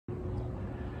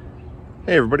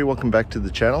Hey everybody, welcome back to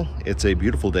the channel. It's a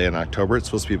beautiful day in October. It's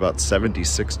supposed to be about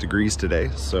 76 degrees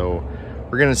today, so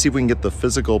we're going to see if we can get the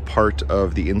physical part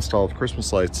of the install of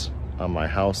Christmas lights on my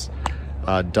house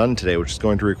done today, which is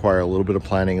going to require a little bit of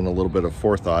planning and a little bit of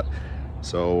forethought.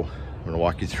 So I'm going to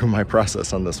walk you through my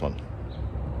process on this one.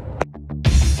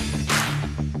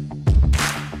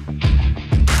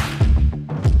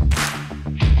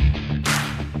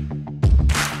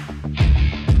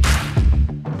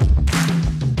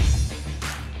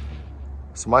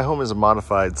 So my home is a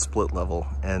modified split level,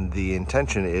 and the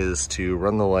intention is to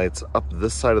run the lights up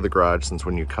this side of the garage, since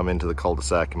when you come into the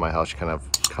cul-de-sac in my house, you kind of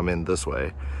come in this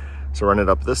way. So run it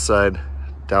up this side,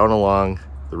 down along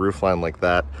the roof line like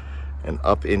that, and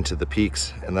up into the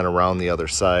peaks, and then around the other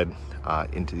side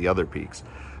into the other peaks.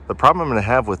 The problem I'm gonna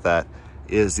have with that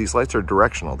is these lights are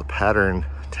directional. The pattern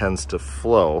tends to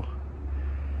flow,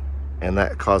 and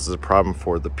that causes a problem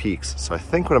for the peaks. So I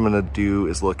think what I'm gonna do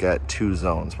is look at two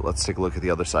zones, but let's take a look at the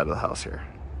other side of the house here.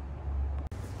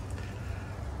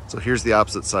 So here's the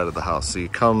opposite side of the house. So you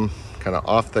come kind of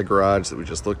off the garage that we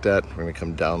just looked at. We're gonna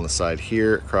come down the side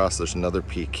here, across, there's another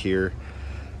peak here,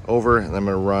 over, and I'm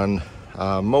gonna run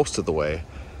most of the way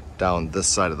down this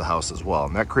side of the house as well.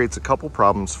 And that creates a couple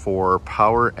problems for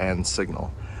power and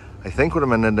signal. I think what I'm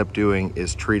gonna end up doing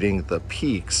is treating the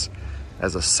peaks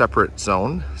as a separate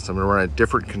zone. So I'm gonna run a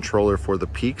different controller for the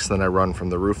peaks than I run from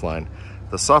the roof line.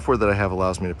 The software that I have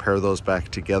allows me to pair those back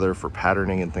together for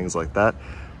patterning and things like that,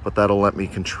 but that'll let me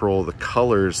control the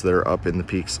colors that are up in the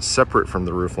peaks separate from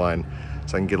the roof line,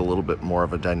 so I can get a little bit more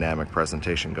of a dynamic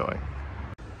presentation going.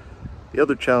 The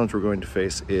other challenge we're going to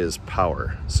face is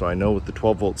power. So I know with the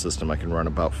 12-volt system I can run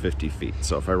about 50 feet.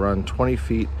 So if I run 20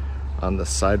 feet on the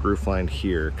side roof line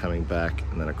here, coming back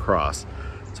and then across,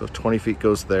 so if 20 feet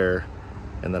goes there,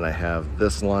 and then I have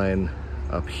this line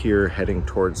up here heading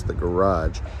towards the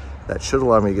garage, that should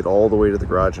allow me to get all the way to the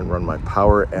garage and run my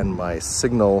power and my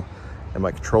signal and my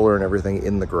controller and everything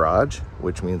in the garage,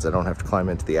 which means I don't have to climb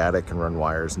into the attic and run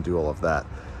wires and do all of that.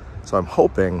 So I'm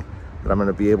hoping that I'm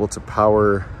gonna be able to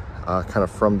power kind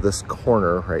of from this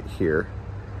corner right here,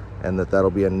 and that'll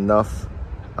be enough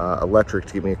electric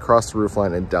to get me across the roof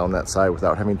line and down that side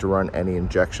without having to run any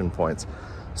injection points.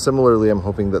 Similarly, I'm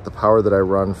hoping that the power that I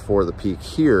run for the peak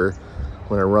here,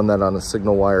 when I run that on a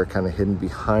signal wire kind of hidden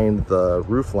behind the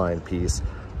roofline piece,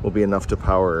 will be enough to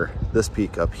power this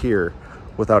peak up here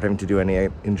without having to do any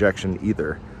injection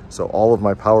either. So all of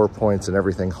my power points and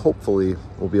everything hopefully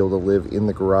will be able to live in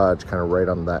the garage kind of right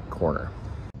on that corner.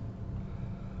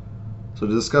 So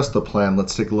to discuss the plan,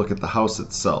 let's take a look at the house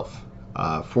itself.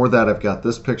 For that, I've got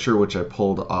this picture, which I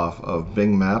pulled off of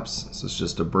Bing Maps. So it's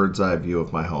just a bird's eye view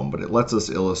of my home, but it lets us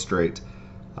illustrate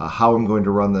how I'm going to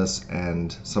run this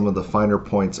and some of the finer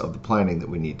points of the planning that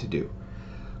we need to do.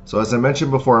 So as I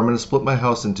mentioned before, I'm going to split my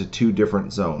house into two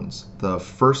different zones. The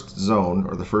first zone,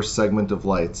 or the first segment of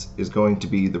lights, is going to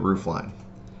be the roof line.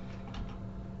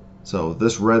 So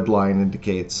this red line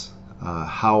indicates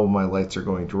how my lights are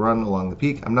going to run along the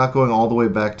peak. I'm not going all the way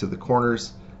back to the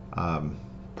corners,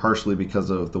 partially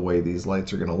because of the way these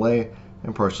lights are going to lay,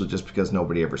 and partially just because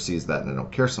nobody ever sees that and I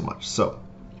don't care so much. So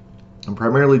I'm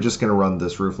primarily just going to run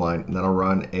this roof line, and then I'll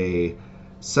run a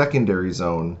secondary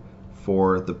zone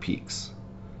for the peaks.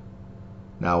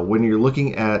 Now, when you're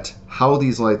looking at how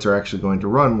these lights are actually going to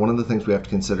run, one of the things we have to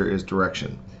consider is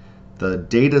direction. The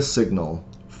data signal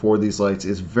for these lights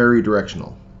is very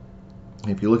directional.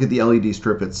 If you look at the LED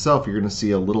strip itself, you're going to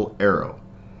see a little arrow.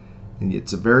 And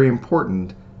it's very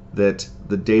important that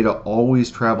the data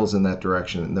always travels in that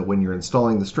direction, and that when you're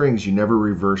installing the strings, you never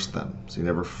reverse them. So you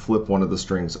never flip one of the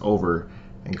strings over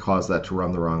and cause that to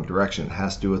run the wrong direction. It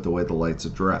has to do with the way the lights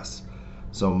address.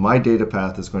 So my data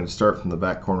path is going to start from the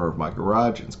back corner of my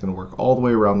garage, and it's going to work all the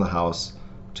way around the house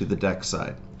to the deck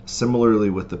side. Similarly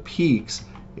with the peaks,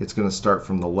 it's going to start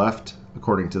from the left,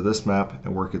 according to this map,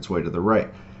 and work its way to the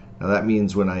right. Now that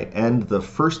means when I end the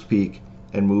first peak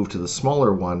and move to the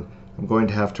smaller one, I'm going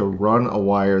to have to run a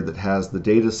wire that has the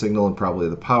data signal and probably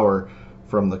the power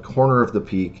from the corner of the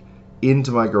peak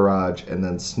into my garage, and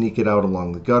then sneak it out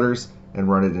along the gutters and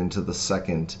run it into the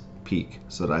second peak,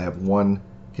 so that I have one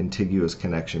contiguous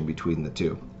connection between the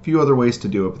two. A few other ways to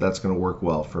do it, but that's going to work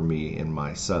well for me in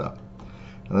my setup.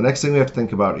 Now the next thing we have to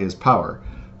think about is power.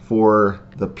 For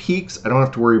the peaks, I don't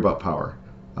have to worry about power.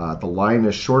 The line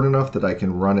is short enough that I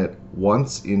can run it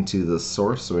once into the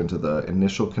source, so into the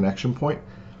initial connection point,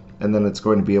 and then it's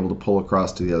going to be able to pull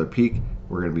across to the other peak.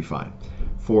 We're going to be fine.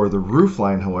 For the roof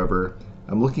line, however,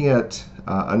 I'm looking at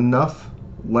enough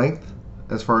length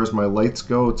as far as my lights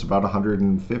go. It's about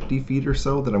 150 feet or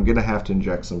so that I'm going to have to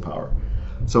inject some power.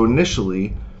 So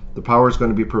initially, the power is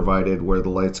going to be provided where the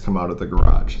lights come out of the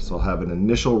garage. So I'll have an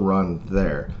initial run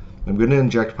there. I'm going to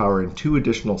inject power in 2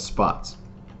 additional spots.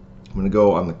 I'm going to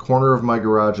go on the corner of my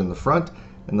garage in the front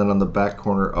and then on the back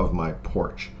corner of my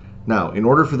porch. Now, in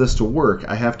order for this to work,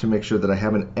 I have to make sure that I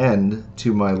have an end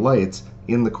to my lights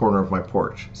in the corner of my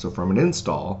porch. So from an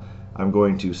install, I'm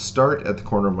going to start at the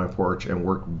corner of my porch and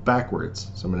work backwards.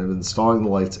 So I'm going to be installing the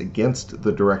lights against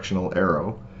the directional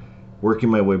arrow, working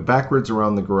my way backwards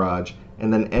around the garage,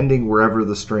 and then ending wherever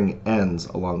the string ends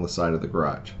along the side of the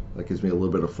garage. That gives me a little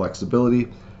bit of flexibility.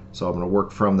 So I'm going to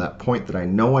work from that point that I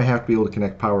know I have to be able to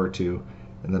connect power to,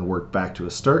 and then work back to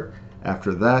a start.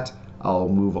 After that, I'll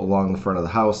move along the front of the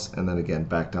house and then again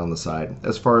back down the side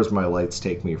as far as my lights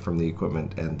take me from the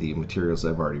equipment and the materials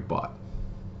I've already bought.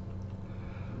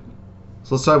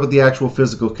 So let's talk about the actual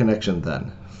physical connection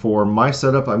then. For my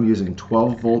setup, I'm using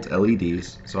 12-volt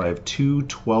LEDs. So I have 2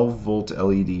 12-volt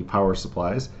LED power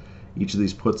supplies. Each of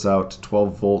these puts out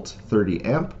 12-volt 30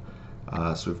 amp.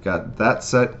 So we've got that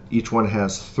set. Each one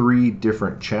has 3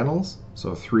 different channels,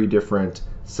 so 3 different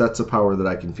sets of power that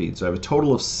I can feed. So I have a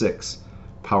total of 6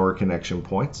 power connection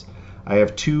points. I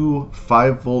have 2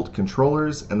 5-volt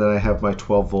controllers, and then I have my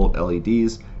 12-volt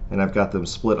LEDs, and I've got them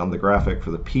split on the graphic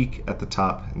for the peak at the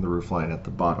top and the roofline at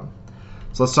the bottom.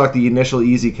 So let's talk the initial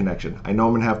easy connection. I know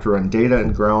I'm going to have to run data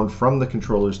and ground from the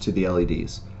controllers to the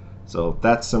LEDs. So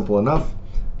that's simple enough.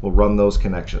 We'll run those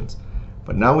connections.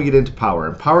 But now we get into power,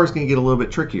 and power is going to get a little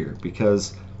bit trickier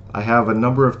because I have a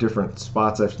number of different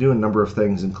spots I have to do, a number of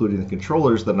things, including the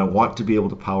controllers, that I want to be able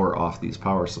to power off these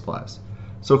power supplies.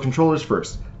 So controllers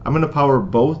first. I'm going to power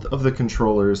both of the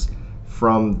controllers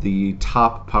from the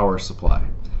top power supply.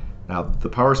 Now the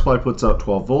power supply puts out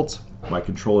 12 volts. My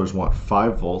controllers want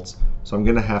 5 volts. So I'm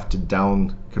going to have to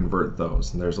down convert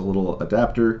those. And there's a little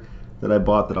adapter that I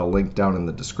bought that I'll link down in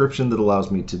the description that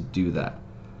allows me to do that.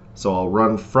 So I'll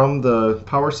run from the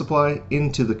power supply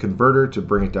into the converter to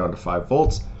bring it down to 5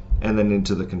 volts and then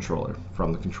into the controller.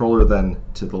 From the controller then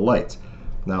to the lights.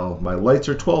 Now my lights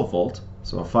are 12 volt.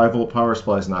 So a 5-volt power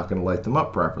supply is not going to light them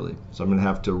up properly. So I'm going to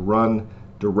have to run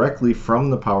directly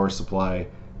from the power supply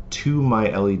to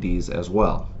my LEDs as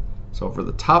well. So for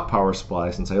the top power supply,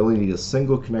 since I only need a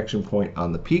single connection point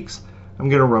on the peaks, I'm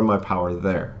going to run my power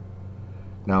there.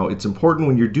 Now it's important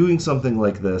when you're doing something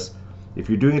like this, if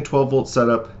you're doing a 12-volt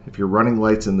setup, if you're running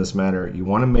lights in this manner, you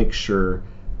want to make sure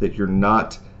that you're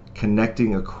not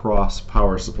connecting across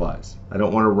power supplies. I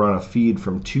don't want to run a feed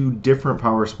from 2 different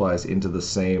power supplies into the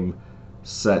same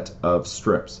set of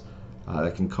strips.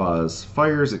 That can cause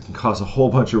fires, it can cause a whole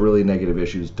bunch of really negative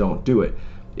issues. Don't do it.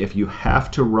 If you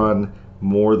have to run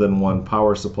more than one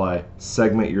power supply,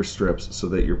 segment your strips so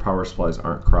that your power supplies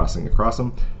aren't crossing across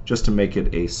them, just to make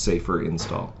it a safer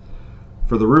install.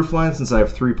 For the roof line, since I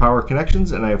have 3 power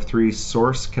connections and I have 3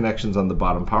 source connections on the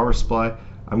bottom power supply,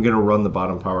 I'm going to run the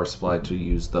bottom power supply to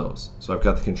use those. So I've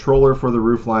got the controller for the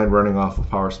roof line running off of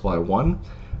power supply 1.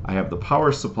 I have the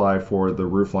power supply for the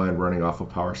roof line running off of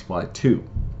power supply 2.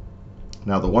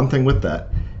 Now the one thing with that,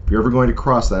 if you're ever going to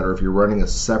cross that, or if you're running a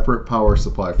separate power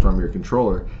supply from your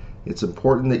controller, it's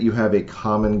important that you have a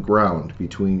common ground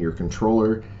between your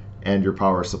controller and your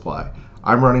power supply.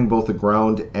 I'm running both a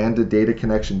ground and a data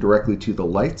connection directly to the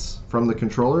lights from the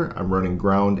controller. I'm running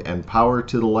ground and power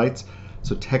to the lights.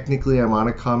 So technically I'm on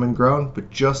a common ground, but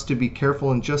just to be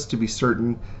careful and just to be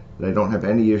certain that I don't have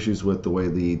any issues with the way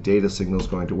the data signal is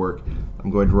going to work, I'm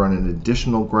going to run an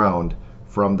additional ground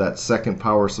from that second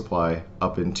power supply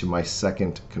up into my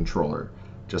second controller,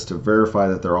 just to verify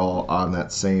that they're all on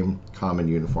that same common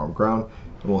uniform ground,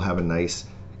 and we'll have a nice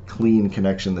clean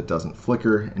connection that doesn't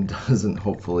flicker and doesn't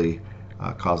hopefully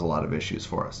cause a lot of issues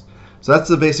for us. So that's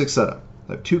the basic setup.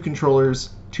 I have 2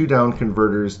 controllers, 2 down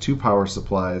converters, 2 power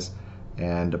supplies,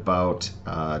 and about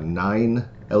 9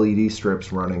 LED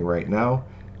strips running right now,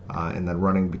 and then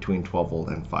running between 12 volt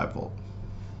and 5 volt.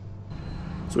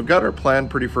 So we've got our plan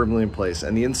pretty firmly in place,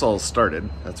 and the install is started.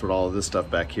 That's what all of this stuff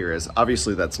back here is.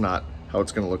 Obviously that's not how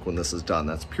it's going to look when this is done.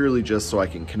 That's purely just so I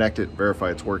can connect it,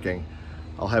 verify it's working.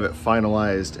 I'll have it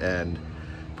finalized and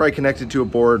probably connected to a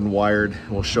board and wired.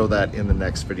 We'll show that in the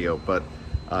next video, but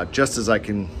just as I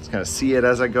can kind of see it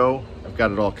as I go, I've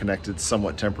got it all connected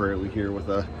somewhat temporarily here with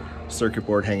a circuit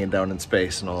board hanging down in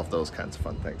space and all of those kinds of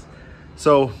fun things.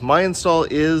 So my install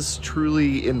is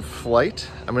truly in flight.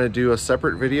 I'm going to do a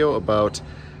separate video about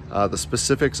the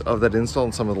specifics of that install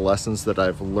and some of the lessons that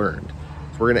I've learned.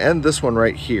 So we're going to end this one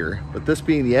right here, but this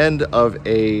being the end of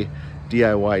a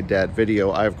DIY dad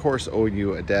video, I of course owe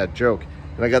you a dad joke.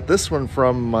 And I got this one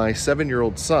from my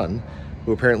 7-year-old son,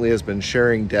 who apparently has been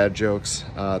sharing dad jokes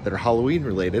that are Halloween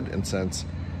related, and since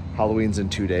Halloween's in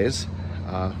 2 days,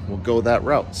 we'll go that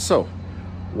route. So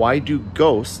Why do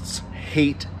ghosts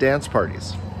hate dance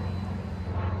parties?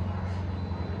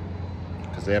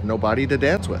 Because they have nobody to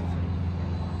dance with.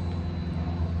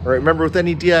 All right, remember, with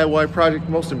any DIY project,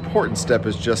 the most important step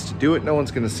is just to do it. No one's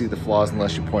going to see the flaws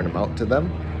unless you point them out to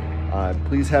them.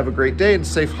 Please have a great day and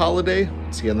safe holiday.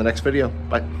 See you in the next video.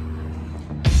 Bye.